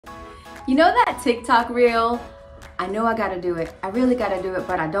You know that TikTok reel? I know I gotta do it. I really gotta do it,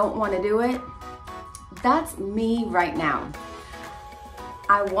 but I don't wanna do it. That's me right now.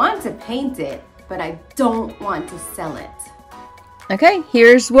 I want to paint it, but I don't want to sell it. Okay,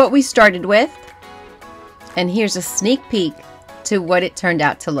 here's what we started with. And here's a sneak peek to what it turned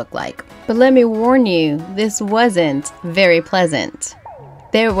out to look like. But let me warn you, this wasn't very pleasant.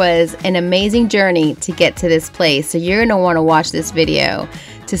 There was an amazing journey to get to this place, so you're gonna wanna watch this video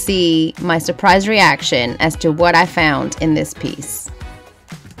to see my surprise reaction as to what I found in this piece.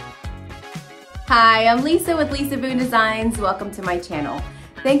 Hi, I'm Lisa with Lisa Boone Designs. Welcome to my channel.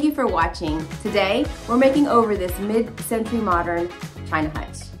 Thank you for watching. Today, we're making over this mid-century modern China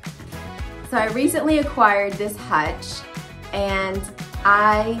hutch. So I recently acquired this hutch and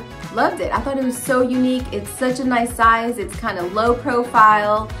I loved it. I thought it was so unique. It's such a nice size. It's kind of low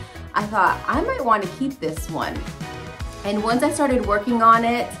profile. I thought I might want to keep this one. And once I started working on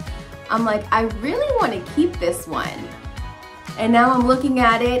it, I'm like, I really want to keep this one. And now I'm looking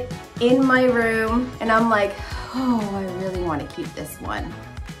at it in my room and I'm like, oh, I really want to keep this one.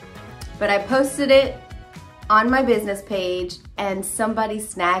 But I posted it on my business page and somebody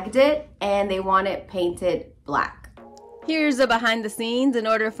snagged it and they want it painted black. Here's the behind the scenes. In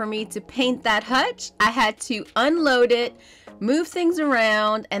order for me to paint that hutch, I had to unload it, move things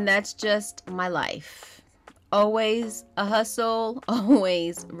around, and that's just my life. Always a hustle,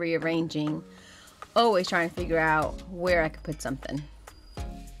 always rearranging, always trying to figure out where I could put something.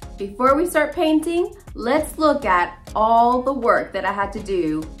 Before we start painting, let's look at all the work that I had to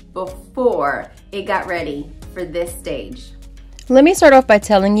do before it got ready for this stage. Let me start off by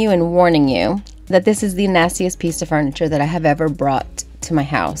telling you and warning you that this is the nastiest piece of furniture that I have ever brought to my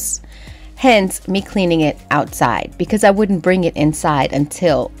house. Hence, me cleaning it outside because I wouldn't bring it inside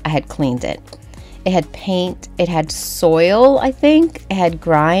until I had cleaned it. It had paint, it had soil, I think, it had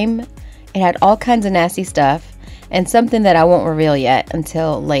grime, it had all kinds of nasty stuff, and something that I won't reveal yet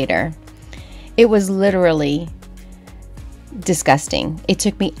until later. It was literally disgusting. It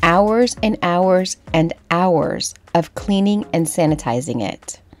took me hours and hours and hours of cleaning and sanitizing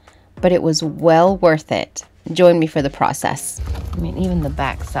it, but it was well worth it. Join me for the process. I mean, even the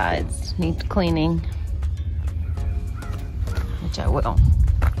back sides need cleaning, which I will.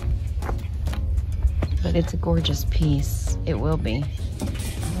 But it's a gorgeous piece. It will be.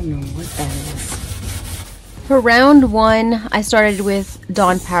 I don't know what that is. For round one, I started with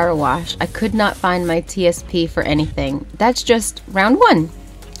Dawn Power Wash. I could not find my TSP for anything. That's just round one.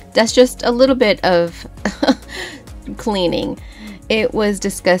 That's just a little bit of cleaning. It was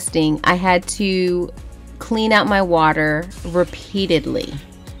disgusting. I had to clean out my water repeatedly.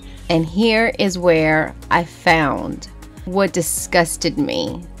 And here is where I found what disgusted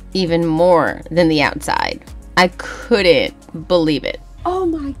me even more than the outside. I couldn't believe it. Oh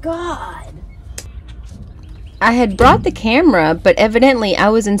my God. I had brought the camera, but evidently I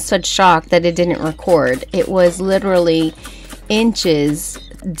was in such shock that it didn't record. It was literally inches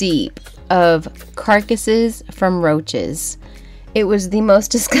deep of carcasses from roaches. It was the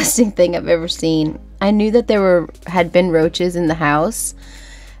most disgusting thing I've ever seen. I knew that there had been roaches in the house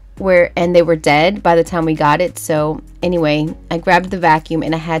and they were dead by the time we got it. So anyway, I grabbed the vacuum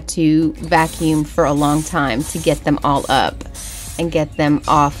and I had to vacuum for a long time to get them all up and get them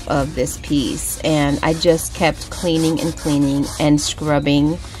off of this piece. And I just kept cleaning and cleaning and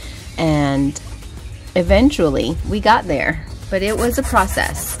scrubbing, and eventually we got there, but it was a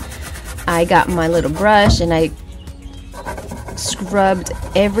process. I got my little brush and I scrubbed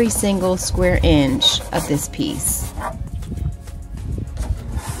every single square inch of this piece.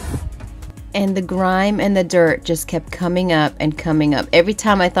 And the grime and the dirt just kept coming up and coming up. Every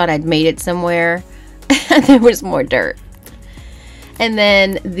time I thought I'd made it somewhere, there was more dirt. And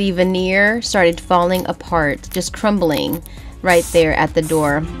then the veneer started falling apart, just crumbling right there at the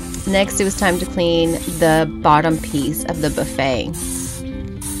door. Next, it was time to clean the bottom piece of the buffet.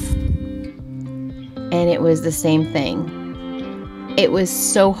 And it was the same thing. It was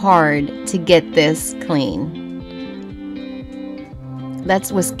so hard to get this clean.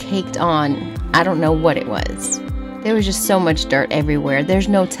 That was caked on. I don't know what it was. There was just so much dirt everywhere. There's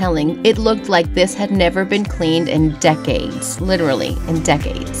no telling. It looked like this had never been cleaned in decades, literally in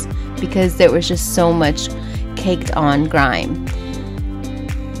decades, because there was just so much caked on grime.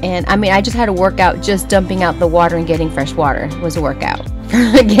 And I mean, I just had to work out just dumping out the water and getting fresh water was a workout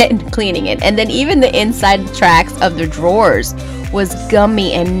for cleaning it. And then even the inside tracks of the drawers was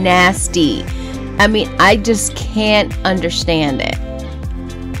gummy and nasty. I mean, I just can't understand it.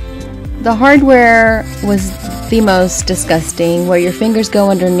 The hardware was the most disgusting. Where your fingers go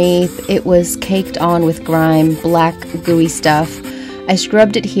underneath, it was caked on with grime, black gooey stuff. I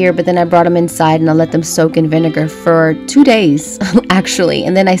scrubbed it here, but then I brought them inside and I let them soak in vinegar for 2 days, actually.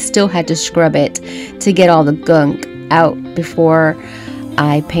 And then I still had to scrub it to get all the gunk out before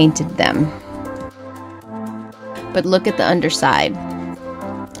I painted them. But look at the underside.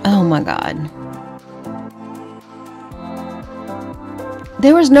 Oh my God.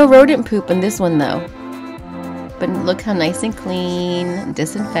 There was no rodent poop in this one though. But look how nice and clean,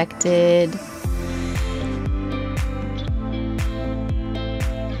 disinfected.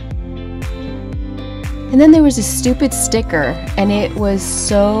 And then there was a stupid sticker, and it was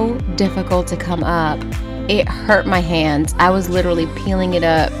so difficult to come up. It hurt my hands. I was literally peeling it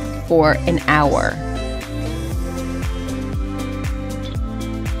up for an hour.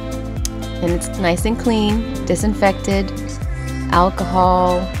 And it's nice and clean, disinfected,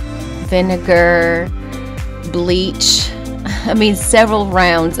 alcohol, vinegar, bleach. I mean, several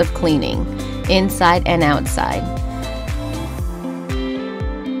rounds of cleaning, inside and outside.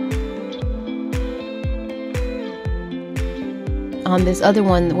 On this other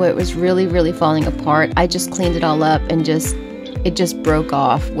one where it was really falling apart, I just cleaned it all up and it just broke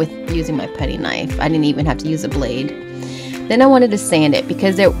off with using my putty knife. I didn't even have to use a blade. Then I wanted to sand it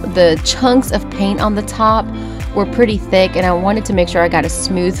because the chunks of paint on the top were pretty thick, and I wanted to make sure I got a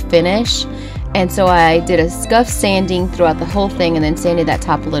smooth finish. And so I did a scuff sanding throughout the whole thing and then sanded that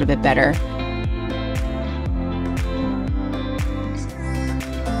top a little bit better.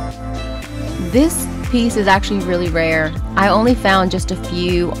 This piece is actually really rare. I only found just a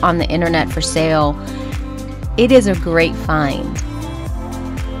few on the internet for sale. It is a great find.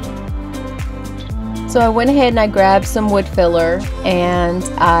 So I went ahead and I grabbed some wood filler and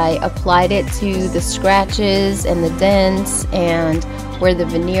I applied it to the scratches and the dents and where the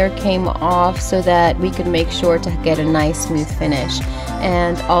veneer came off so that we could make sure to get a nice smooth finish.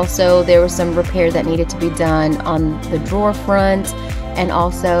 And also there was some repair that needed to be done on the drawer front, and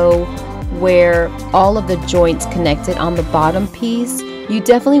also where all of the joints connected on the bottom piece. You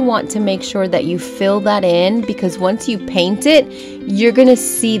definitely want to make sure that you fill that in, because once you paint it, you're gonna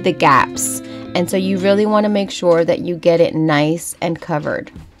see the gaps. And so you really want to make sure that you get it nice and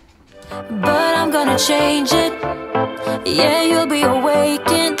covered. But I'm gonna change it. Yeah, you'll be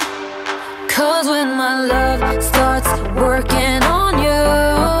awakened. 'Cause when my love starts working on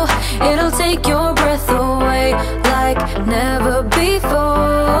you, it'll take your breath away like never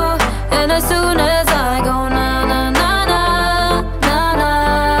before. And as soon as I go na na na na na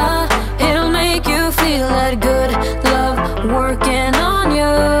na, it'll make you feel that good love working on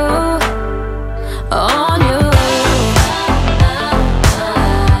you. On you.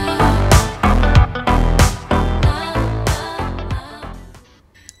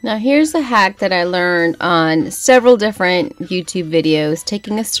 Now here's a hack that I learned on several different YouTube videos,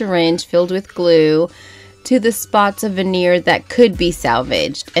 taking a syringe filled with glue to the spots of veneer that could be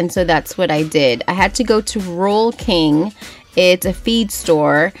salvaged. And so that's what I did. I had to go to Roll King. It's a feed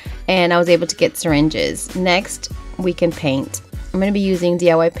store, and I was able to get syringes. Next, we can paint. I'm going to be using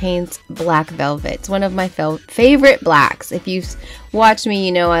DIY Paints Black Velvet. It's one of my favorite blacks. If you've watched me,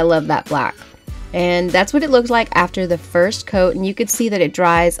 you know I love that black. And that's what it looks like after the first coat, and you could see that it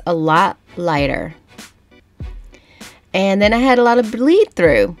dries a lot lighter. And then I had a lot of bleed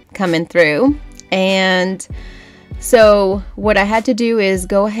through coming through, and so what I had to do is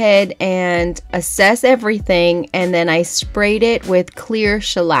go ahead and assess everything, and then I sprayed it with clear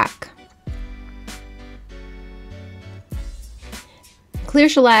shellac. Clear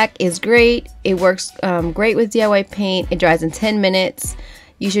shellac is great. It works great with DIY paint. It dries in 10 minutes.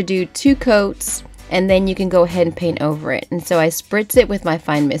 You should do 2 coats, and then you can go ahead and paint over it. And so I spritz it with my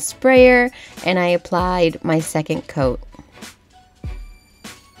fine mist sprayer, and I applied my second coat.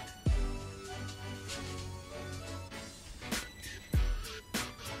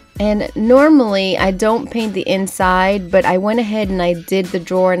 And normally I don't paint the inside, but I went ahead and I did the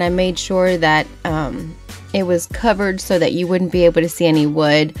drawer, and I made sure that it was covered so that you wouldn't be able to see any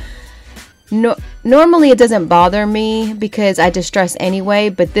wood. Normally it doesn't bother me because I distress anyway,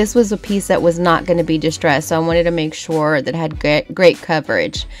 but this was a piece that was not going to be distressed, so I wanted to make sure that it had great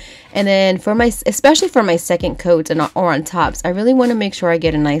coverage. And then for especially for my second coats or on tops, I really want to make sure I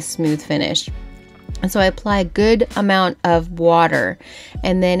get a nice smooth finish. And so I apply a good amount of water,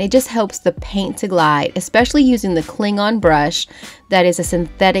 and then it just helps the paint to glide, especially using the Klingon brush that is a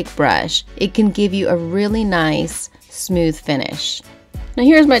synthetic brush. It can give you a really nice smooth finish. Now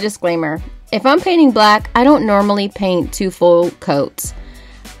here's my disclaimer. If I'm painting black, I don't normally paint 2 full coats.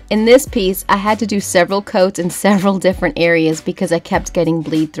 In this piece, I had to do several coats in several different areas because I kept getting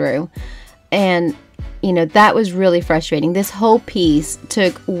bleed through. And you know, that was really frustrating. This whole piece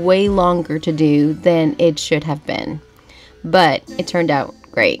took way longer to do than it should have been. but it turned out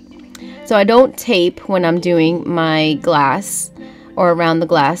great. So I don't tape when I'm doing my glass or around the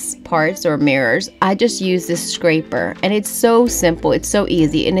glass parts or mirrors. I just use this scraper, and it's so simple, it's so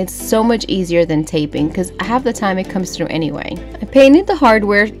easy, and it's so much easier than taping because half the time it comes through anyway. I painted the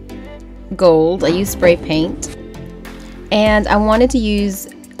hardware gold. I used spray paint, and I wanted to use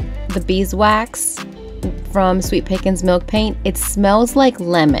the beeswax from Sweet Pickins milk paint. It smells like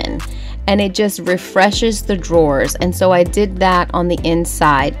lemon and it just refreshes the drawers, and so I did that on the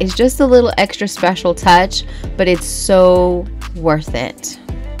inside. It's just a little extra special touch, but it's so worth it.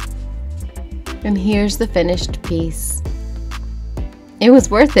 And here's the finished piece. It was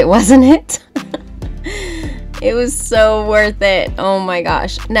worth it, wasn't it? It was so worth it. Oh my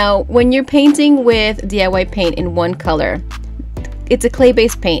gosh. Now, when you're painting with DIY paint in one color, it's a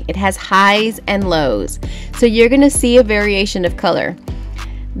clay-based paint. It has highs and lows. So you're gonna see a variation of color.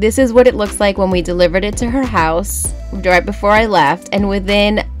 This is what it looks like when we delivered it to her house right before I left, and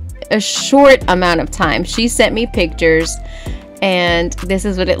within a short amount of time, she sent me pictures, and this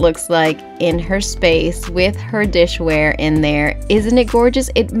is what it looks like in her space with her dishware in there. Isn't it gorgeous?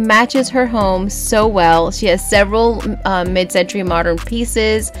 It matches her home so well. She has several mid-century modern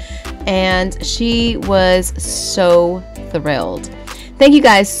pieces, and she was so thrilled. Thank you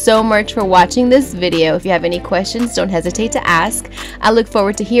guys so much for watching this video. If you have any questions, don't hesitate to ask. I look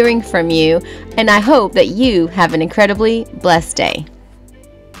forward to hearing from you, and I hope that you have an incredibly blessed day.